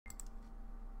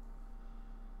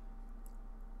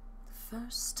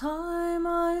First time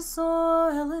I saw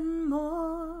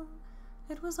Ellenmore,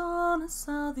 it was on a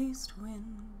southeast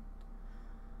wind.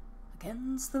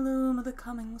 Against the loom of the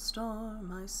coming storm,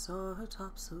 I saw her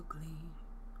topsail gleam.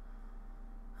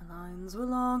 Her lines were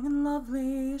long and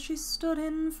lovely as she stood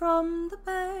in from the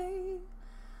bay,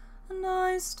 and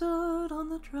I stood on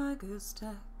the dragger's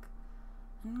deck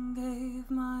and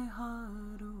gave my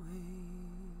heart away.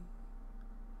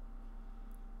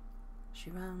 She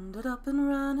rounded up and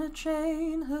ran her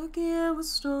chain, her gear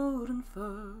was stowed and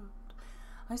furled.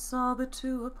 I saw but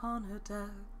two upon her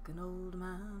deck, an old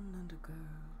man and a girl.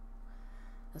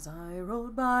 As I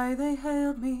rode by they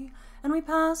hailed me, and we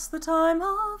passed the time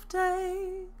of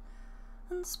day,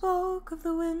 and spoke of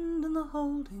the wind and the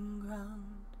holding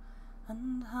ground,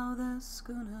 and how their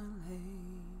schooner lay.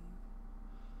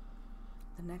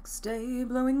 The next day,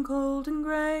 blowing cold and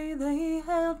grey, they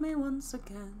hailed me once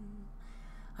again.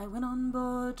 I went on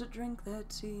board to drink their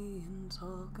tea and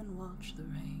talk and watch the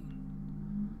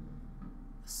rain.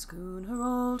 The schooner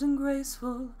old and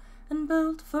graceful and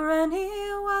built for any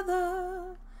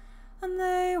weather, and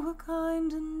they were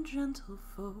kind and gentle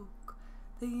folk,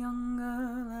 the young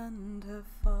girl and her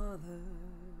father.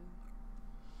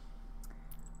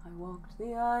 I walked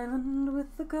the island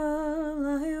with the girl,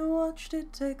 I watched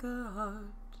it take her heart.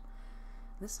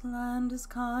 This land is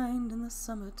kind in the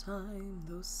summertime,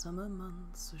 those summer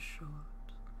months are short.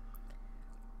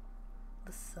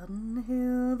 The sudden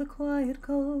hill, the quiet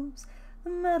coves,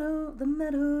 the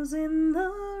meadows in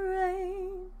the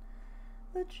rain,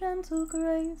 the gentle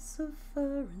grace of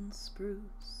fir and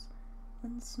spruce,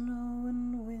 when snow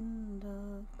and wind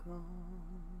are gone.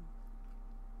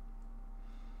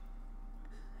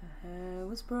 Her hair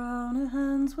was brown, her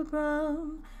hands were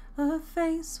brown, her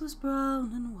face was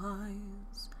brown and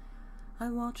wise. I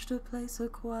watched her place her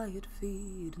quiet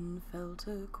feet and felt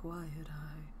her quiet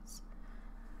eyes.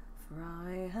 For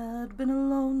I had been a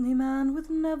lonely man with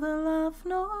never laugh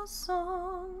nor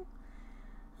song,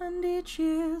 and each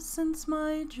year since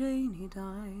my Janie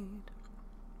died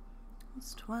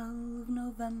was 12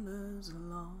 Novembers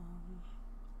long.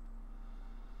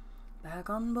 Back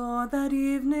on board that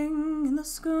evening in the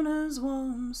schooner's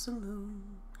warm saloon,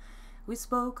 we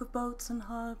spoke of boats and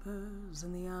harbours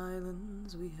and the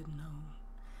islands we had known.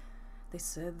 They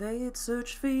said they'd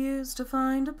searched for years to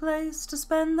find a place to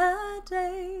spend their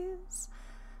days,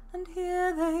 and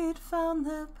here they'd found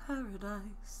their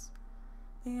paradise,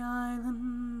 the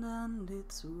island and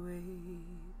its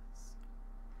ways.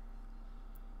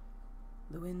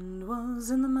 The wind was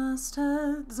in the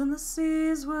mastheads and the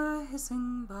seas were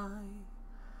hissing by,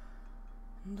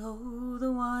 and oh,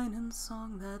 the wine and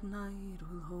song that night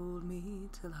will hold me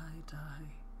till I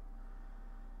die.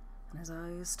 And as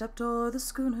I stepped o'er the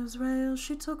schooner's rail,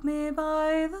 she took me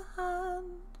by the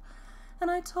hand,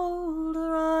 and I told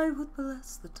her I would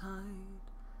bless the tide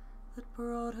that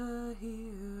brought her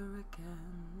here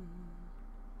again.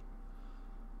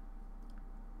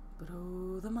 But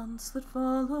oh, the months that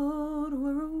followed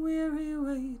were a weary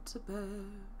weight to bear,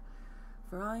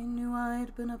 for I knew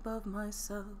I'd been above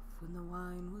myself when the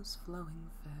wine was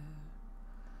flowing fair.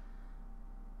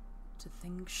 To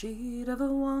think she'd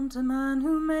ever want a man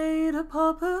who made a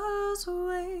pauper's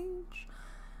wage,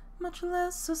 much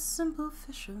less a simple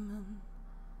fisherman,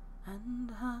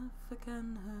 and half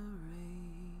again her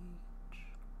age.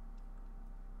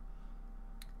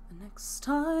 The next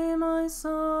time I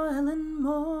saw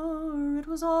Ellenmore, it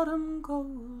was autumn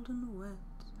cold and wet.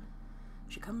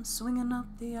 She come swinging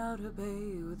up the outer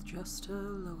bay with just her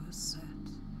lower set.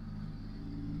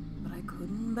 But I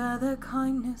couldn't bear their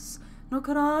kindness, nor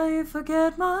could I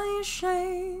forget my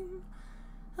shame,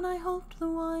 and I hoped the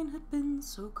wine had been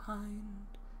so kind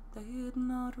they'd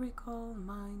not recall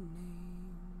my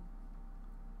name.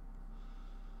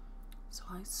 So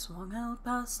I swung out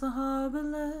past the harbour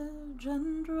ledge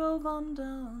and drove on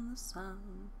down the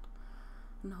Sound,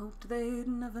 and hoped they'd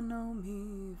never know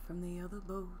me from the other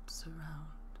boats around.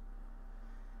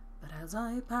 But as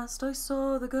I passed I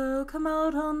saw the girl come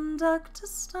out on deck to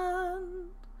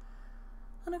stand,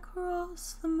 and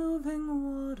across the moving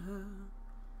water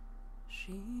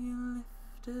she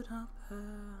lifted up her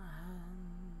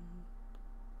hand.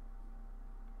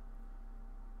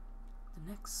 The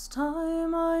next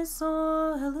time I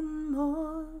saw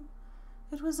Ellenmore,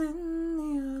 it was in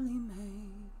the early May,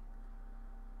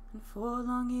 and 4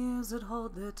 long years had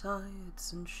hauled their tide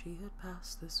since she had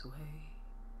passed this way.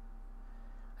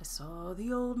 I saw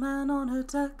the old man on her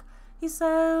deck, he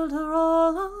sailed her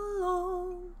all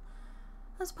alone,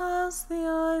 as past the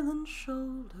island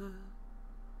shoulder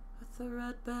her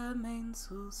threadbare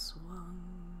mainsail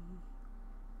swung.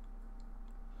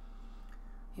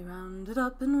 He rounded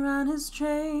up and ran his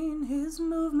chain, his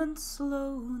movements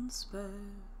slow and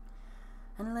spare,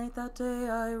 and late that day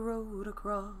I rode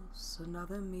across,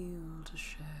 another meal to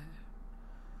share.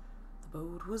 The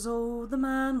boat was old, the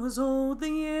man was old, the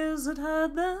years had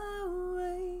had their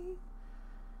way.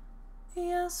 He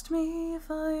asked me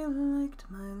if I liked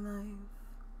my life,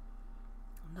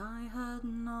 and I had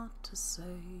naught to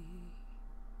say.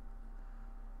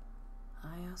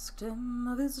 I asked him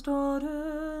of his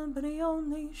daughter, but he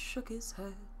only shook his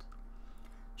head.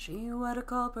 She wed a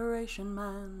corporation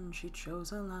man, she chose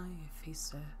her life, he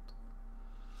said.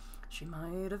 She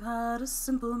might have had a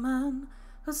simple man,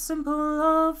 a simple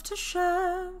love to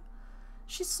share.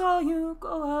 She saw you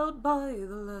go out by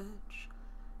the ledge,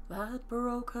 that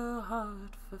broke her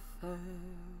heart for fair.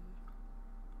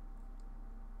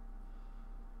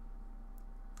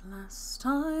 The last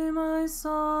time I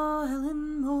saw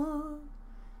Ellenmore,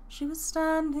 she was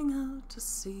standing out to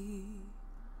sea,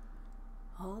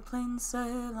 all plain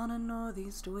sail on a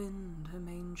northeast wind, her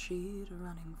main sheet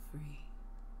running free.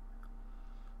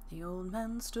 The old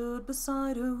man stood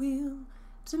beside her wheel,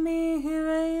 to me he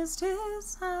raised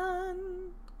his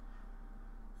hand,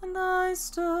 and I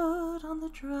stood on the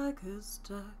dragger's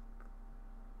deck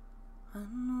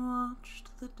and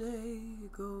watched the day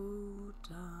go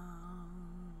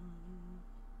down.